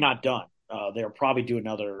feud's probably not done. They'll probably do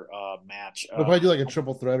another match. They'll probably do like a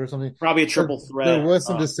triple threat or something. Probably a triple threat. There was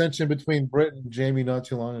some dissension between Britt and Jamie not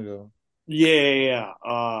too long ago. Yeah.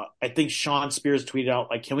 I think Sean Spears tweeted out,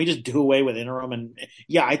 like, can we just do away with interim? And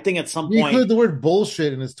yeah, I think at some point. He included the word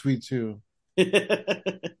bullshit in his tweet too. He's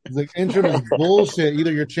like, interim is bullshit.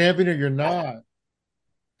 Either you're champion or you're not.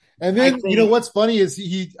 And then, what's funny is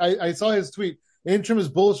I saw his tweet, interim is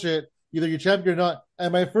bullshit. Either you're champion or not.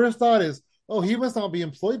 And my first thought is, oh, he must not be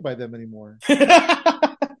employed by them anymore.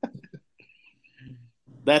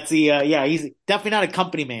 That's he's definitely not a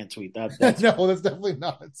company man tweet. That's no, that's definitely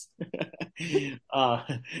not. Well,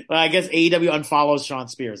 I guess AEW unfollows Sean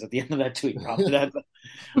Spears at the end of that tweet. Probably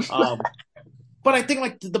but I think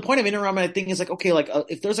like the point of interim, I think is like, okay, like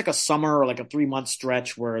if there's like a summer or like a 3-month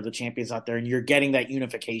stretch where the champion's out there and you're getting that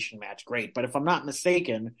unification match, great. But if I'm not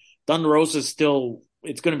mistaken, Thunder Rosa is still.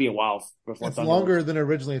 It's going to be a while before it's longer than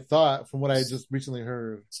originally thought, from what I just recently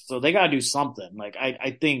heard. So they got to do something. Like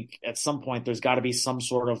I think at some point there's got to be some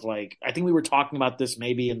sort of like. I think we were talking about this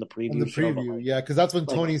maybe in the preview. Yeah, because that's when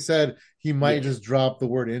Tony said he might just drop the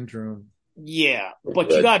word interim. Yeah, but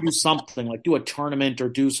you got to do something, like do a tournament or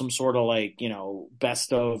do some sort of like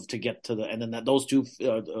best of to get to and then those two,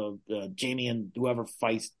 Jamie and whoever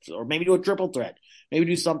fights, or maybe do a triple threat. Maybe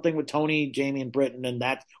do something with Tony, Jamie, and Britt, and then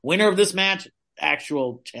that winner of this match.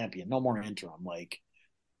 Actual champion, no more interim. Like,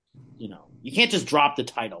 you can't just drop the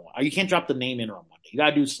title, or you can't drop the name interim one day. You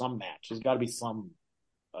got to do some match. There's got to be some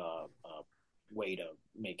way to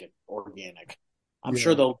make it organic. I'm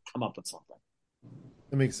sure they'll come up with something.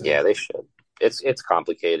 That makes sense. Yeah, they should. It's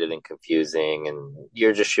complicated and confusing, and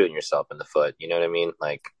you're just shooting yourself in the foot. You know what I mean?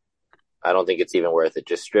 Like, I don't think it's even worth it.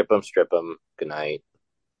 Just strip them. Good night.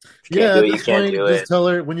 Yeah, you can't do it. Just tell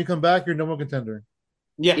her when you come back, you're no more contender.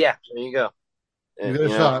 Yeah, there you go. You get a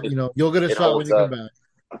shot. You'll get a shot when you come back.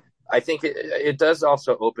 I think it does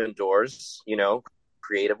also open doors.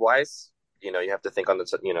 Creative wise. You have to think on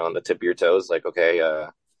the tip of your toes. Like, okay,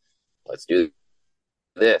 let's do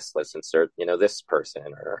this. Let's insert this person,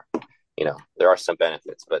 or there are some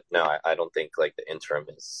benefits. But no, I don't think like the interim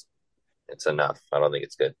it's enough. I don't think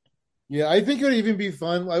it's good. Yeah, I think it would even be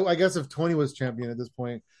fun. I guess if Tony was champion at this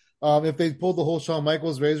point, if they pulled the whole Shawn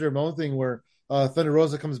Michaels Razor Ramon thing where. Thunder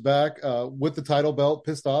Rosa comes back with the title belt,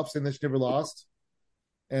 pissed off, saying that she never lost,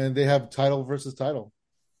 and they have title versus title.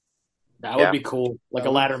 That would be cool, like a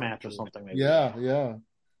ladder match or something. Maybe. Yeah.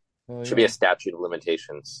 Should be a statute of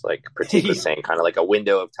limitations, like Pratik was saying, kind of like a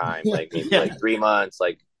window of time, like maybe like 3 months,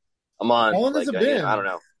 like a month. How long has it been? I don't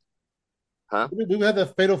know. Huh? We had the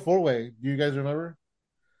Fatal 4-Way. Do you guys remember?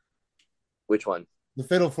 Which one? The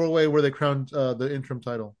Fatal 4-Way where they crowned the interim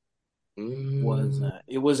title. Was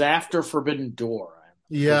it was after Forbidden Door.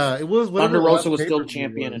 Yeah, it was. Thunder Rosa was still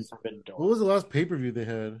champion in Forbidden Door. What was the last pay-per-view they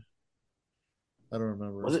had? I don't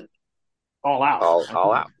remember. Was it All Out?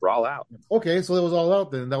 All Out. Brawl Out. Okay, so it was All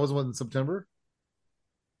Out then. That was what, in September?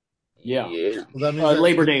 Yeah. Well, that means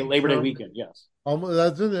Labor Day weekend, yes.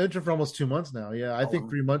 That's been the interim for almost 2 months now. Yeah, I think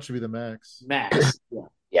 3 months should be the max. Max, yeah.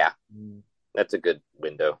 Yeah. That's a good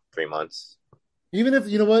window, 3 months. Even if,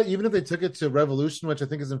 you know what, even if they took it to Revolution, which I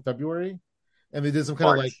think is in February, and they did some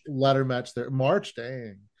kind of like ladder match there. March,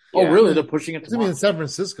 dang. Oh, really? They're pushing it to It's going to be in San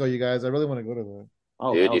Francisco, you guys. I really want to go to that.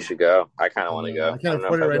 Oh, dude, you should go. I kind of want to go. I can't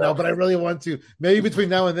afford it right now, but I really want to. Maybe between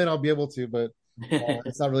now and then I'll be able to, but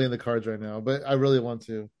it's not really in the cards right now. But I really want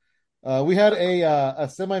to. We had a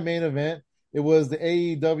semi-main event. It was the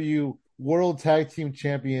AEW World Tag Team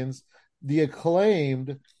Champions. The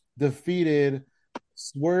Acclaimed defeated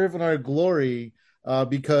Swerve and Our Glory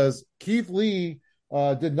because Keith Lee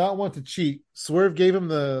did not want to cheat. Swerve gave him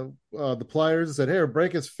the pliers and said, "Here,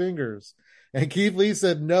 break his fingers." And Keith Lee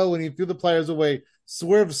said no, and he threw the pliers away.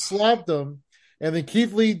 Swerve slapped him, and then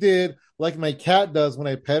Keith Lee did like my cat does when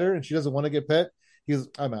I pet her and she doesn't want to get pet. He's,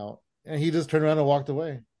 "I'm out," and he just turned around and walked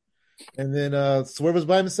away. And then Swerve was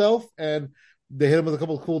by himself, and they hit him with a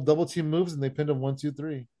couple of cool double team moves, and they pinned him 1, 2,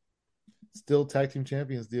 3. Still tag team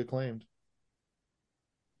champions, the Acclaimed.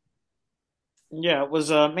 Yeah, it was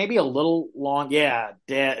maybe a little long. Yeah,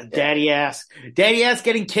 daddy ass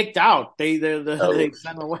getting kicked out. They sent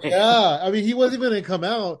him away. Yeah, I mean, he wasn't even going to come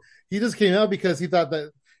out. He just came out because he thought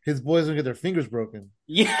that his boys would get their fingers broken.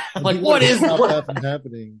 Yeah, like what is that from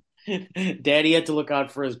happening? Daddy had to look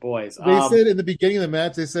out for his boys. They said in the beginning of the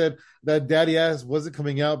match, they said that Daddy ass wasn't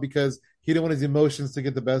coming out because he didn't want his emotions to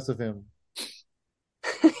get the best of him.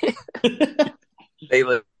 They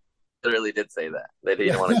literally did say that. They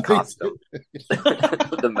didn't want to cost him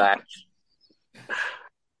the match.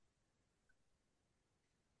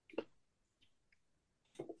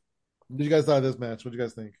 What did you guys thought of this match? What did you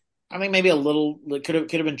guys think? I think maybe a little could have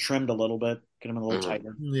been trimmed a little bit. Could have been a little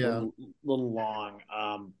tighter. Yeah, a little long.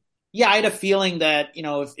 Yeah, I had a feeling that, you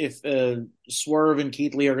know, if Swerve and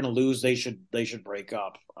Keith Lee are going to lose, they should break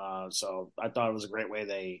up. So I thought it was a great way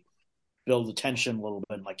they build the tension a little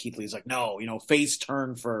bit. And like Keith Lee's like, no, you know, face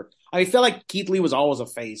turn for. I feel like Keith Lee was always a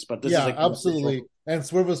face, but this is like absolutely. And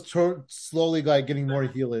Swerve was slowly like getting more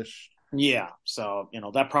heelish. Yeah, so you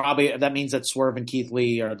know that means that Swerve and Keith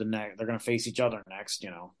Lee are they're going to face each other next.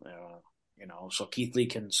 You know, so Keith Lee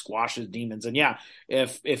can squash his demons. And yeah,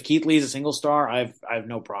 if Keith Lee is a single star, I've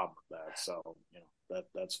no problem with that. So you know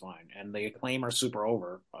that's fine. And the Acclaim are super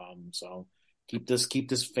over. So keep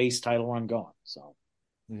this face title run going. So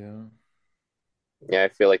yeah, I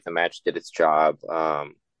feel like the match did its job.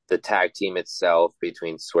 The tag team itself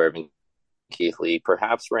between Swerve and Keith Lee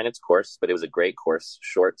perhaps ran its course, but it was a great course.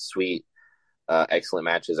 Short, sweet, excellent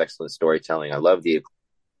matches, excellent storytelling. I love the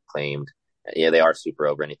Acclaimed. Yeah, they are super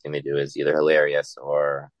over. Anything they do is either hilarious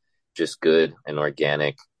or just good and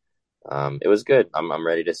organic. It was good. I'm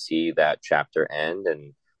ready to see that chapter end,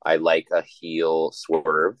 and I like a heel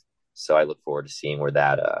Swerve, so I look forward to seeing where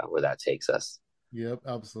that takes us. Yep,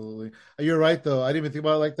 absolutely. You're right, though. I didn't even think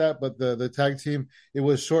about it like that, but the tag team, it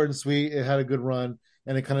was short and sweet. It had a good run,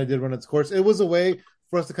 and it kind of did run its course. It was a way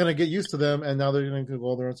for us to kind of get used to them, and now they're going to go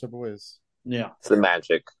all their own separate ways. Yeah. It's the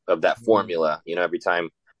magic of that formula. You know, every time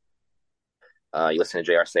you listen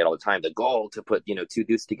to JR say it all the time, the goal to put, you know, two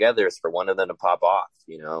dudes together is for one of them to pop off,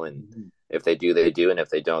 you know, and if they do, they do, and if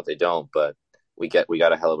they don't, they don't. But we got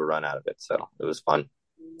a hell of a run out of it, so it was fun.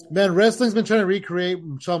 Man, wrestling's been trying to recreate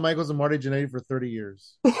Shawn Michaels and Marty Jannetty for 30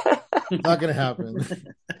 years. Not going to happen.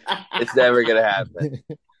 It's never going to happen.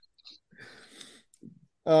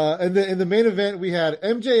 And in the main event, we had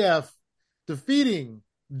MJF defeating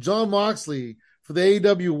Jon Moxley for the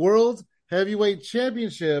AEW World Heavyweight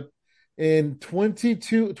Championship in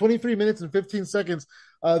 23 minutes and 15 seconds.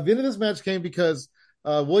 The end of this match came because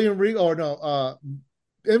MJF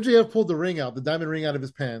pulled the ring out, the diamond ring out of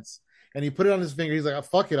his pants, and he put it on his finger. He's like, oh,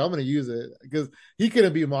 fuck it, I'm going to use it, because he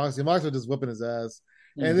couldn't beat Moxley. Moxley was just whipping his ass.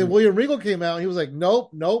 And then William Regal came out, and he was like,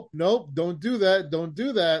 nope, don't do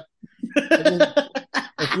that. And then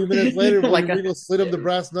a few minutes later, William Regal slid him the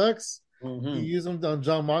brass knucks. He used them on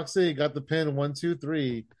Jon Moxley, got the pin, 1, 2,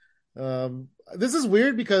 3. This is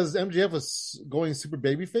weird because MJF was going super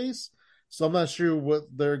babyface, so I'm not sure what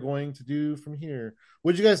they're going to do from here.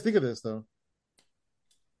 What did you guys think of this, though?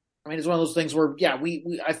 I mean, it's one of those things where, yeah,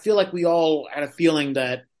 I feel like we all had a feeling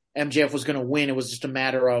that MJF was going to win. It was just a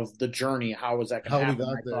matter of the journey. How was that going to happen?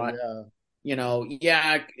 How we got there, you know,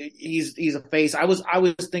 he's a face. I was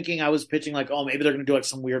thinking, I was pitching like, oh, maybe they're going to do like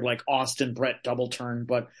some weird like Austin Brett double turn,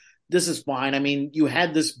 but this is fine. I mean, you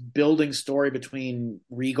had this building story between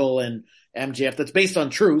Regal and MJF that's based on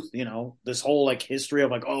truth, you know, this whole like history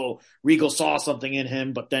of like, oh, Regal saw something in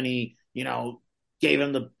him, but then he, you know, gave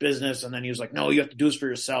him the business and then he was like, no, you have to do this for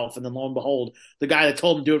yourself. And then lo and behold, the guy that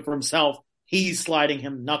told him to do it for himself, he's sliding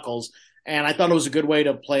him knuckles. And I thought it was a good way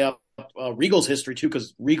to play up Regal's history too,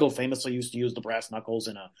 because Regal famously used to use the brass knuckles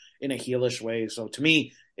in a heelish way. So to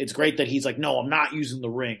me, it's great that he's like, no, I'm not using the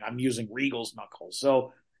ring. I'm using Regal's knuckles.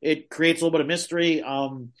 So it creates a little bit of mystery.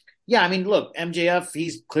 Yeah, I mean, look, MJF,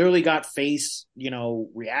 he's clearly got face, you know,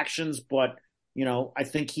 reactions, but, you know, I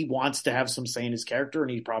think he wants to have some say in his character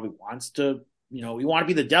and he probably wants to, you know, you want to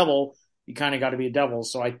be the devil, you kind of got to be a devil.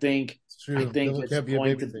 So I think it's going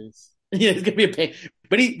to yeah, it's gonna be a pain.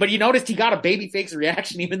 But you noticed he got a baby face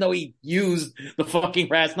reaction even though he used the fucking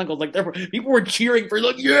brass knuckles. Like people were cheering for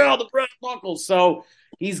like, yeah, the brass knuckles. So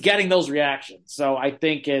he's getting those reactions. So I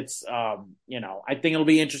think it's you know, I think it'll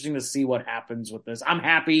be interesting to see what happens with this. I'm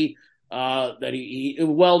happy that he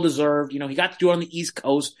well deserved. You know, he got to do it on the East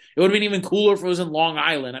Coast. It would have been even cooler if it was in Long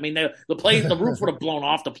Island. I mean, the roof would have blown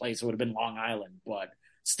off the place. It would have been Long Island, but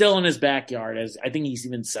still in his backyard. As I think he's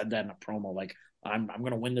even said that in a promo, like, I'm going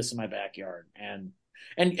to win this in my backyard, and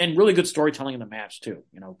really good storytelling in the match too.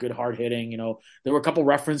 You know, good hard hitting. You know, there were a couple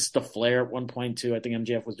references to Flair at one point too. I think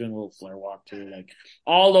MJF was doing a little Flair walk too. Like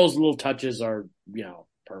all those little touches are, you know,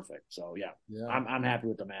 perfect. So yeah. I'm happy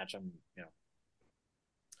with the match.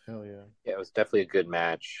 Hell yeah. Yeah, it was definitely a good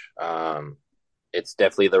match. It's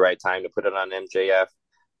definitely the right time to put it on MJF.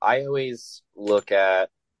 I always look at,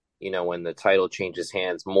 you know, when the title changes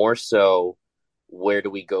hands, more so where do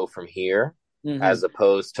we go from here? Mm-hmm. As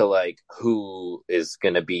opposed to like who is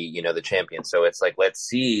going to be, you know, the champion. So it's like, let's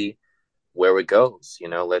see where it goes, you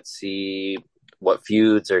know, let's see what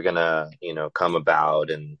feuds are going to, you know, come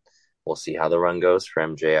about, and we'll see how the run goes for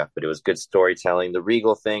MJF. But it was good storytelling. The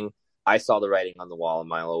Regal thing, I saw the writing on the wall a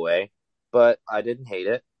mile away, but I didn't hate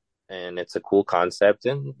it. And it's a cool concept.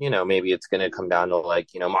 And, you know, maybe it's going to come down to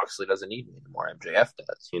like, you know, Moxley doesn't need me anymore. MJF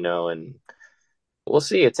does, you know, and we'll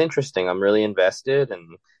see. It's interesting. I'm really invested,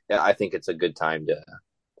 and yeah, I think it's a good time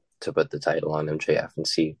to put the title on MJF and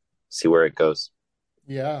see where it goes.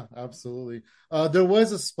 Yeah, absolutely. There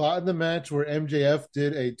was a spot in the match where MJF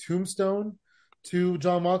did a tombstone to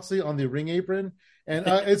Jon Moxley on the ring apron, and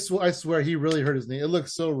I swear he really hurt his knee. It looked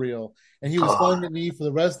so real, and he was selling the knee for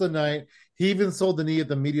the rest of the night. He even sold the knee at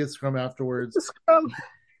the media scrum afterwards.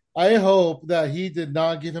 I hope that he did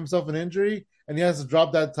not give himself an injury and he has to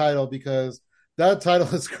drop that title, because that title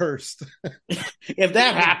is cursed. If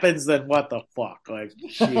that happens, then what the fuck? Like,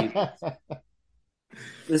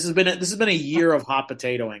 this has been a year of hot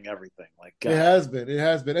potatoing everything. Like, it has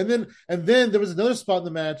been, and then there was another spot in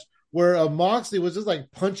the match where Moxley was just like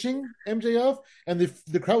punching MJF, and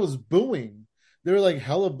the crowd was booing. They were like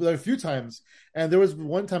a few times, and there was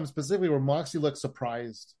one time specifically where Moxley looked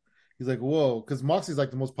surprised. He's like, "Whoa," because Moxley's like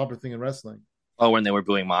the most popular thing in wrestling. Oh, when they were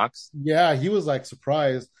booing Mox? Yeah, he was like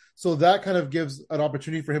surprised. So that kind of gives an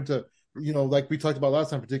opportunity for him to, you know, like we talked about last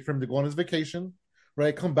time, for him to go on his vacation,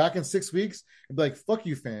 right? Come back in 6 weeks and be like, fuck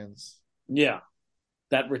you, fans. Yeah.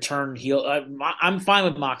 That return heel. I'm fine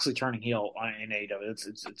with Moxley turning heel in AEW.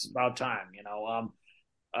 It's about time, you know.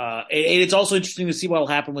 It's also interesting to see what will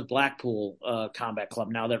happen with Blackpool Combat Club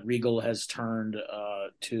now that Regal has turned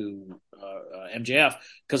to MJF,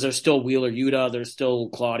 because there's still Wheeler Yuta, there's still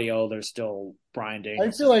Claudio, there's still Brian Danielson.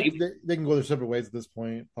 I feel like they can go their separate ways at this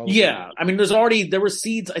point. Probably. Yeah, I mean, there were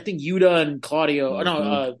seeds. I think Yuta and Claudio.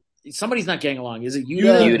 Mm-hmm. Somebody's not getting along. Is it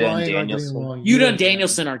Yuta? Yuta and Danielson. Yuta and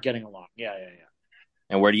Danielson aren't getting along. Yeah.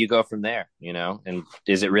 And where do you go from there? You know, and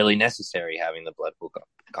is it really necessary having the Blackpool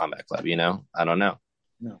Combat Club? You know, I don't know.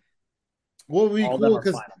 No. What would be cool,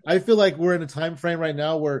 because I feel like we're in a time frame right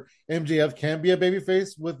now where MJF can be a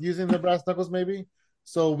babyface with using the brass knuckles, maybe.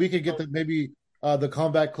 So we could get the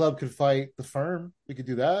Combat Club could fight the Firm. We could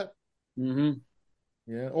do that. Mm-hmm.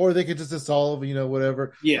 Yeah, or they could just dissolve, you know,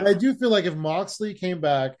 whatever. Yeah, but I do feel like if Moxley came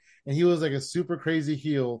back and he was like a super crazy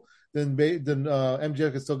heel, then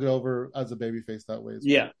MJF could still get over as a babyface that way.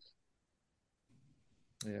 Yeah.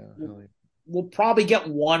 Yeah. We'll probably get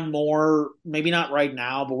one more, maybe not right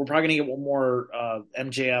now, but we're probably going to get one more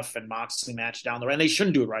MJF and Moxley match down the road. And they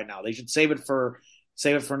shouldn't do it right now. They should save it for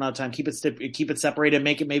another time. Keep it separated.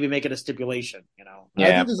 Make it a stipulation. You know.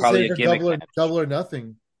 Yeah, probably a double or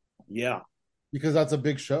nothing. Yeah, because that's a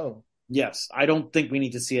big show. Yes, I don't think we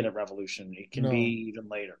need to see it at Revolution. It can be even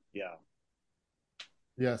later. Yeah.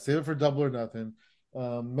 Yeah, save it for Double or Nothing.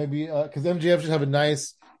 Maybe because MJF should have a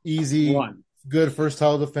nice, easy, good first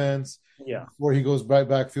title defense. Yeah, before he goes right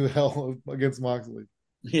back through hell against Moxley.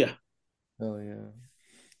 Yeah. Hell yeah.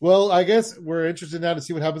 Well, I guess we're interested now to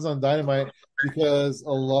see what happens on Dynamite because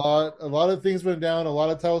a lot of things went down, a lot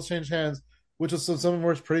of titles changed hands, which was some of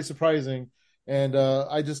them pretty surprising. And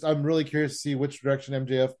I'm really curious to see which direction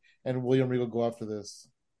MJF and William Regal go after this.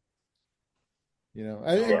 You know,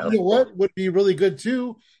 and you know what would be really good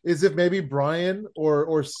too is if maybe Brian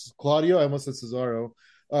or Claudio, I almost said Cesaro,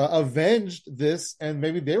 avenged this, and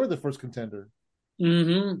maybe they were the first contender.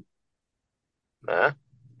 Mm-hmm.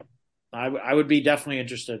 I would be definitely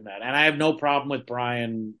interested in that, and I have no problem with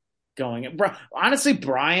Brian going. Honestly,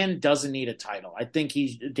 Brian doesn't need a title. I think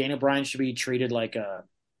Daniel Bryan should be treated like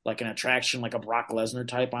an attraction, like a Brock Lesnar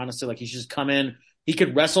type. Honestly, like he should just come in. He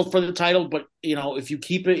could wrestle for the title, but you know, if you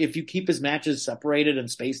keep his matches separated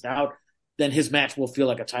and spaced out, then his match will feel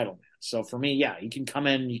like a title match. So for me, yeah, he can come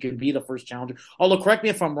in, you can be the first challenger. Although, correct me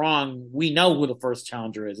if I'm wrong, we know who the first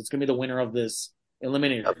challenger is. It's going to be the winner of this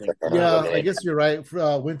eliminator thing. Yeah, I guess you're right.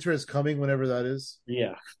 Winter is coming, whenever that is.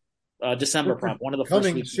 Yeah, December, probably one of the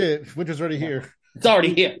coming. First weeks. Shit, winter's already here. It's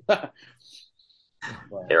already here.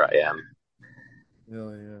 Here I am.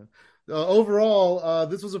 Yeah. Overall,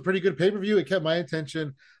 this was a pretty good pay per view. It kept my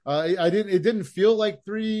attention. It didn't feel like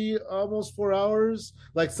almost 4 hours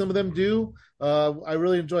like some of them do. I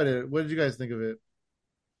really enjoyed it. What did you guys think of it?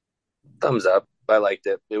 Thumbs up. I liked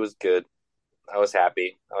it. It was good. I was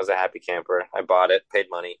happy. I was a happy camper. I bought it, paid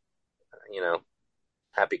money. You know,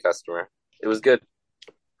 happy customer. It was good.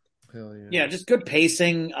 Hell yeah. Yeah, just good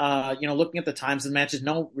pacing. Looking at the times of the matches,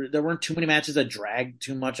 no, there weren't too many matches that dragged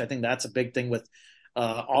too much. I think that's a big thing with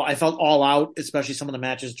I felt All Out, especially some of the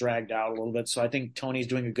matches dragged out a little bit. So I think Tony's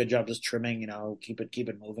doing a good job just trimming, keep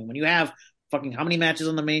it moving. When you have fucking how many matches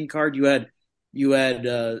on the main card? You had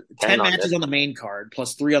 10 matches on the main card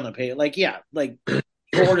plus 3 on the pay.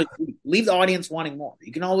 Leave the audience wanting more.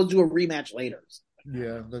 You can always do a rematch later.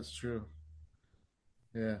 Yeah, that's true.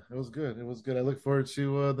 Yeah, it was good. I look forward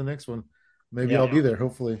to the next one. Maybe I'll be there.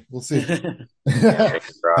 Hopefully, we'll see. Hell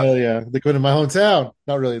yeah, they're going to my hometown.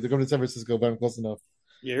 Not really. They're going to San Francisco, but I'm close enough.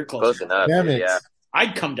 Yeah, you're close enough. Damn it! Yeah.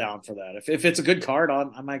 I'd come down for that if it's a good card.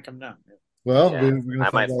 I might come down. Well, I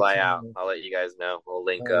might fly out. I'll let you guys know. We'll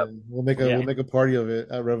link up. We'll make a party of it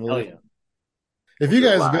at Revolution. Yeah. If you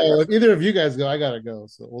guys go, if either of you guys go, I gotta go.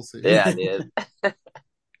 So we'll see. Yeah, I did.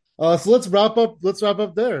 So let's wrap up.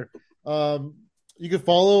 There. You can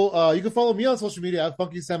follow me on social media at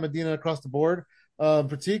Funky Sam Medina across the board.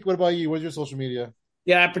 Pratik, what about you? What's your social media?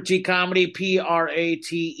 Yeah, Prateek Comedy,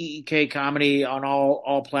 Prateek Comedy on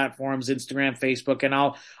all platforms, Instagram, Facebook, and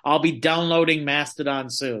I'll be downloading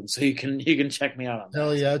Mastodon soon, so you can check me out on that.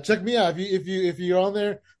 Hell yeah, check me out if you're on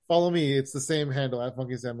there. Follow me. It's the same handle at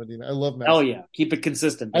Funky Sam Medina. I love Mastodon. Oh yeah, keep it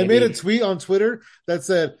consistent, baby. I made a tweet on Twitter that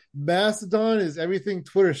said Mastodon is everything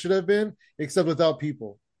Twitter should have been, except without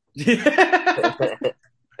people.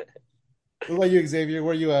 What about you, Xavier?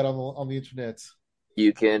 Where are you at on the internet?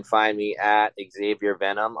 You can find me at Xavier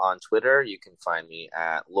Venom on Twitter. You can find me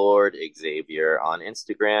at Lord Xavier on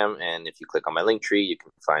Instagram. And if you click on my link tree, you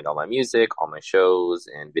can find all my music, all my shows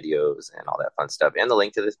and videos and all that fun stuff, and the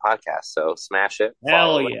link to this podcast. So smash it.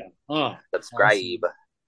 Hell yeah. Subscribe. Awesome.